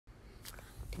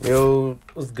Yo,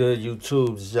 what's good,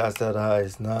 YouTube? It's Gy'styles the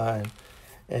highest nine,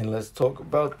 and let's talk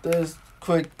about this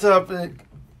quick topic.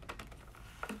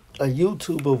 A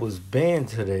YouTuber was banned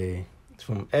today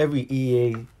from every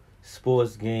EA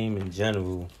sports game in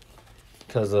general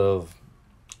because of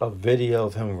a video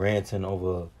of him ranting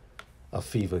over a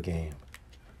FIFA game.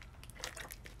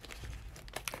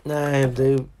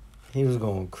 He was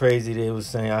going crazy. They was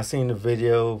saying, I seen the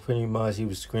video pretty much. He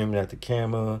was screaming at the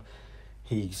camera.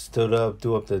 He stood up,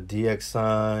 threw up the DX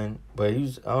sign, but I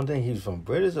don't think he was from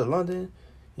British or London.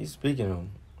 He's speaking a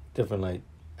different like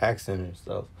accent and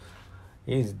stuff.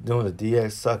 He's doing the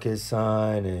DX suck it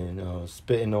sign and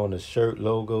spitting on the shirt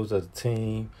logos of the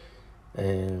team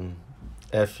and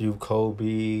FU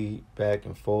Kobe back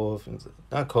and forth. And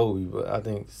not Kobe, but I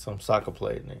think some soccer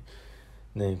player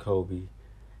named Kobe.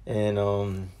 And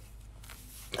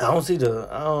I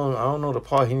don't know the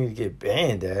part he need to get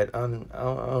banned at. I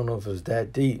don't know if it was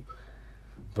that deep,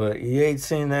 but he ain't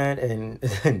seen that, and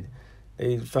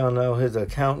they found out his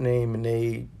account name and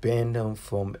they banned him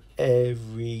from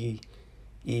every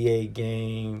EA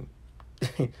game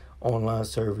online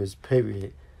service.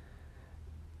 Period.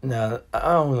 Now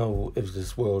I don't know if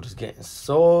this world is getting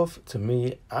soft. To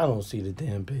me, I don't see the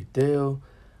damn big deal.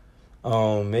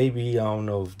 Maybe I don't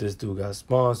know if this dude got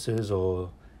sponsors or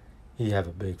he have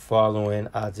a big following.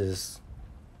 I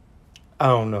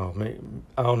don't know.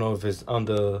 I don't know if it's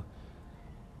under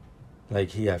like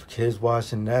he have kids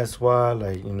watching. That's why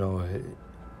it's an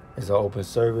open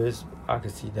service. I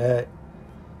could see that.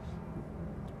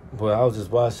 But I was just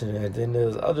watching it, and then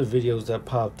there's other videos that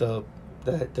popped up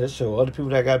that show other people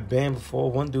that got banned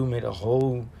before. One dude made a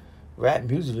whole rap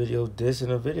music video dissing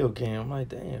a video game. I'm like,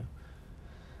 damn.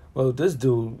 Well, this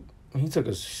dude, he took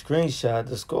a screenshot.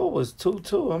 The score was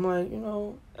 2-2. I'm like,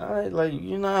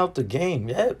 you're not out the game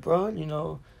yet, bro.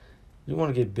 You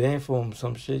want to get banned from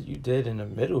some shit you did in the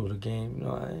middle of the game.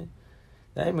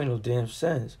 That ain't made no damn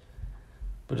sense.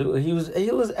 But he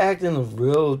was acting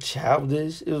real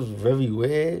childish. It was very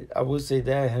weird. I would say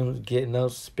that him getting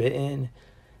up, spitting,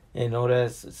 and all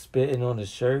that spitting on the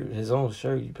shirt, his own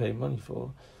shirt you pay money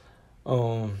for.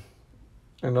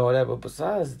 And all that, but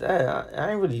besides that,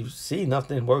 I ain't really see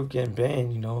nothing worth getting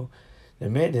banned, The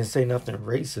man didn't say nothing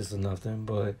racist or nothing,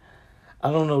 but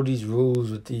I don't know these rules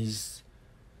with these,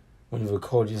 when you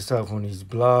record yourself on these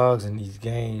blogs and these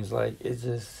games, like, it's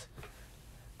just,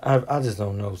 I just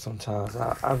don't know sometimes.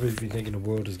 I really be thinking the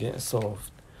world is getting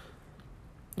soft,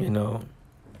 I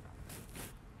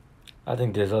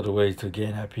think there's other ways to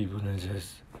get at people than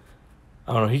just,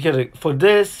 I don't know, he could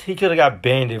have got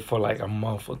banned for like a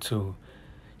month or two.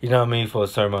 You know what I mean, for a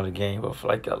certain amount of game, but for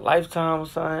like a lifetime or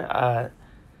something,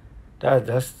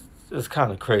 that's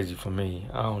kind of crazy for me.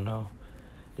 I don't know.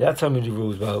 Y'all tell me the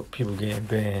rules about people getting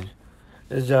banned.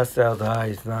 It's just the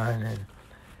highest nine, and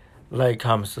like,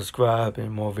 comment, subscribe,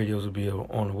 and more videos will be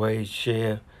on the way.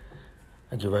 Share.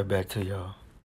 I'll get right back to y'all.